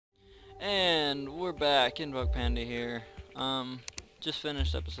And we're back, NVokePanda here. Just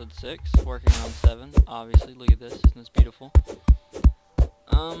finished episode 6, working on 7, obviously. Look at this, isn't this beautiful?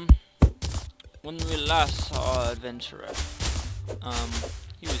 When we last saw our adventurer,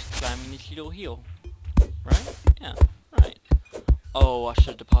 he was climbing this little hill, right? Yeah, right. Oh, I should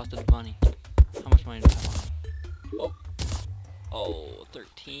have deposited money. How much money do I have on me? Oh,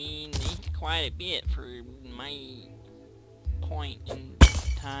 13, quite a bit for my point in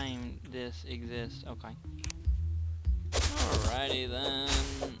time this exists. Okay. Alrighty then.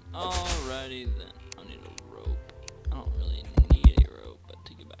 Alrighty then. I need a rope. I don't really need a rope, but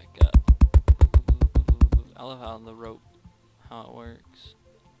to get back up. I love how the rope, how it works.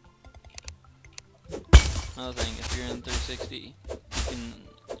 Another thing, if you're in 360, you can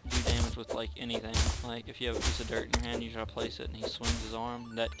do damage with like anything. Like if you have a piece of dirt in your hand, you try to place it and he swings his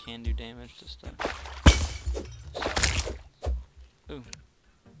arm, that can do damage to stuff. So, ooh.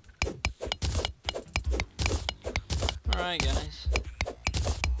 Alright guys,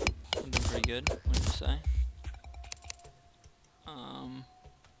 I'm doing pretty good, what do you say?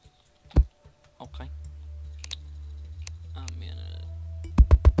 Okay. I'm gonna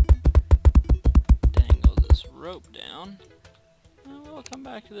dangle this rope down, and we'll come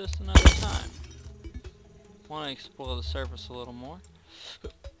back to this another time. Want to explore the surface a little more.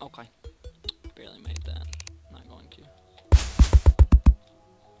 Okay, barely made that, not going to.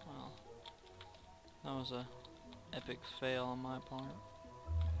 Well, that was a epic fail on my part.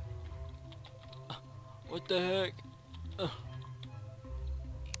 What the heck? I'm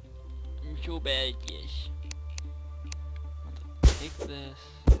so bad at this. I'm gonna take this.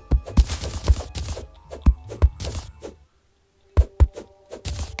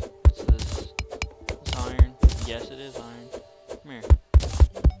 What's this? It's iron. Yes, it is iron. Come here.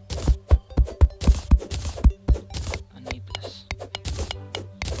 I need this.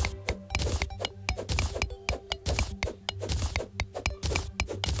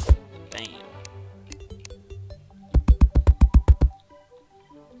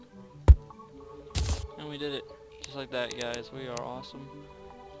 We did it. Just like that, guys. We are awesome.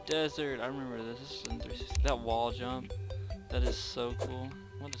 Desert. I remember this. This is in 360. That wall jump. That is so cool.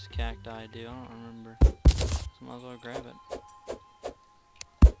 What does cacti do? I don't remember. So might as well grab it.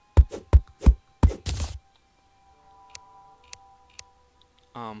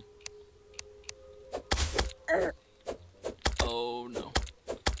 Oh no.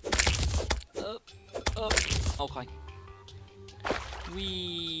 Up. Okay.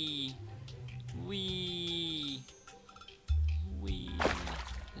 Wee.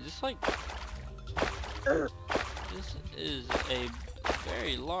 Is this like... This is a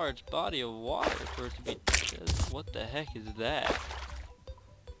very large body of water for it to be... What the heck is that?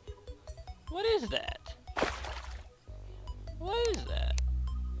 What is that? What is that?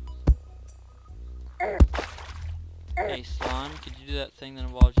 Hey slime, could you do that thing that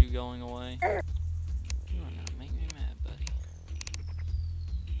involves you going away? You are gonna make me mad, buddy.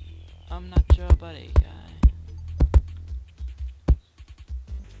 I'm not your buddy, guy.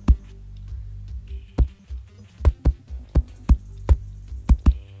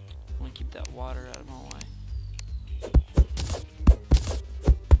 I want to keep that water out of my way.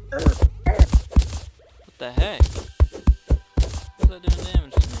 What the heck? How's that doing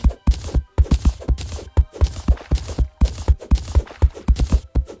damage to me?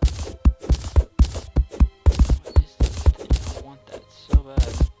 What is this thing? I want that so bad.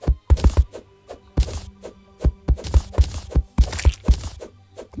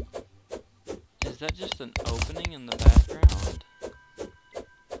 Is that just an opening in the background?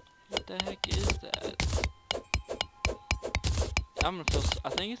 What the heck is that? I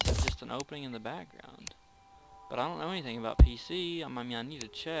think it's just an opening in the background. But I don't know anything about PC. I mean, I need to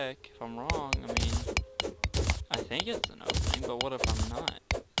check if I'm wrong. I mean, I think it's an opening, but what if I'm not?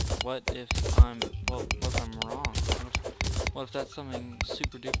 What if I'm wrong? What if that's something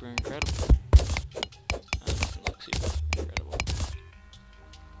super duper incredible? That doesn't look super incredible.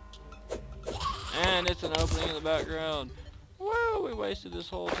 And it's an opening in the background. Whoa, we wasted this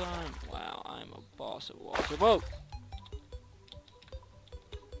whole time. Wow, I'm a boss at water. Whoa!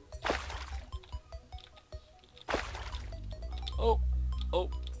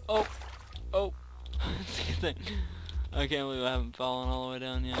 Oh. That's a good thing. I can't believe I haven't fallen all the way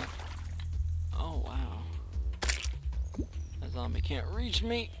down yet. Oh, wow. That zombie can't reach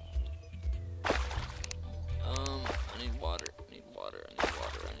me. I need water. I need water.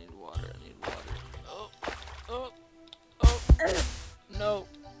 Oh. No.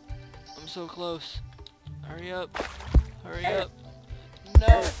 I'm so close. Hurry up.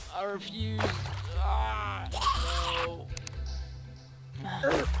 No, I refuse. Ah, no.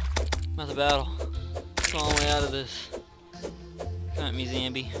 I'm at the battle. It's a long way out of this. Come at me,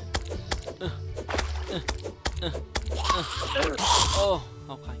 Zambi. Oh,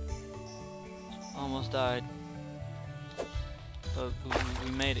 okay. Almost died. But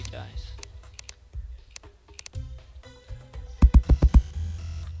we made it, guys.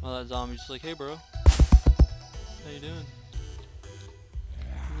 Well, that zombie's just like, hey, bro. How you doing?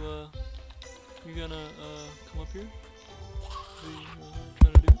 You gonna, come up here? What are you,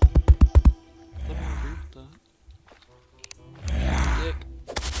 trying to do? Let me agree with that. Dick.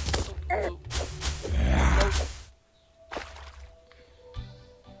 Oh.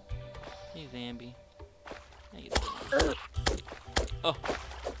 Hey, Zambi. How you doing? Oh.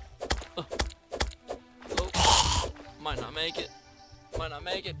 Might not make it. Might not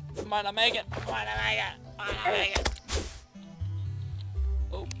make it. Might not make it. Might not make it. Might not make it.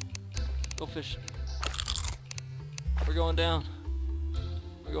 Oh. Goldfish. We're going down.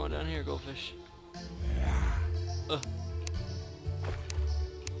 We're going down here, goldfish. I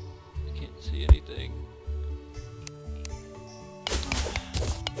can't see anything.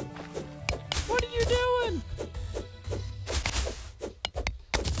 What are you doing?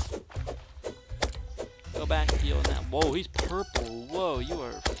 Go back to healing that. Whoa, he's purple. Whoa, you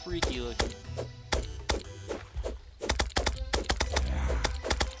are freaky looking.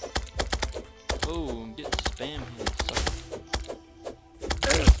 Oh, I'm getting spam hits.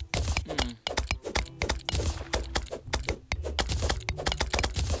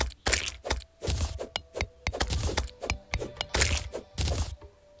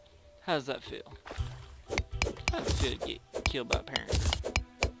 How does that feel? How does it feel to get killed by a parent?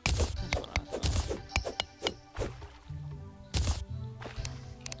 That's what I thought.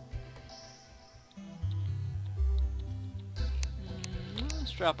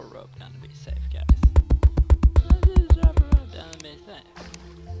 Let's drop a rope down to be safe, guys. Let's just drop a rope down to be safe.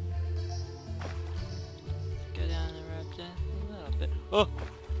 Let's go down the rope just a little bit. Oh!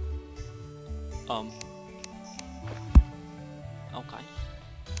 Okay.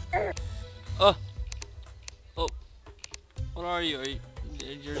 Oh! What are you?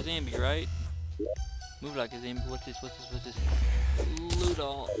 You're a zombie, right? Move like a zombie. What's this?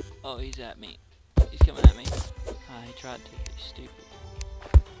 Ludol. Oh, he's at me. He's coming at me. He tried to. He's stupid.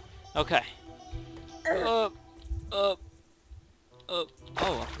 Okay. Up. Oh,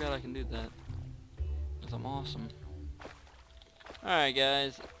 I forgot I can do that. Because I'm awesome. Alright,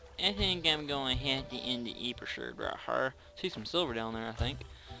 guys. I think I'm going to have to end the episode right here. See some silver down there, I think.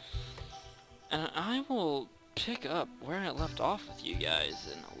 And I will pick up where I left off with you guys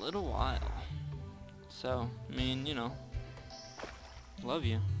in a little while. So, I mean, you know, love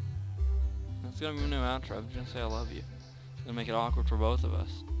you. That's gonna be a new outro. I'm just gonna say I love you. It's gonna make it awkward for both of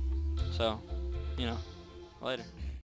us. So, you know, later.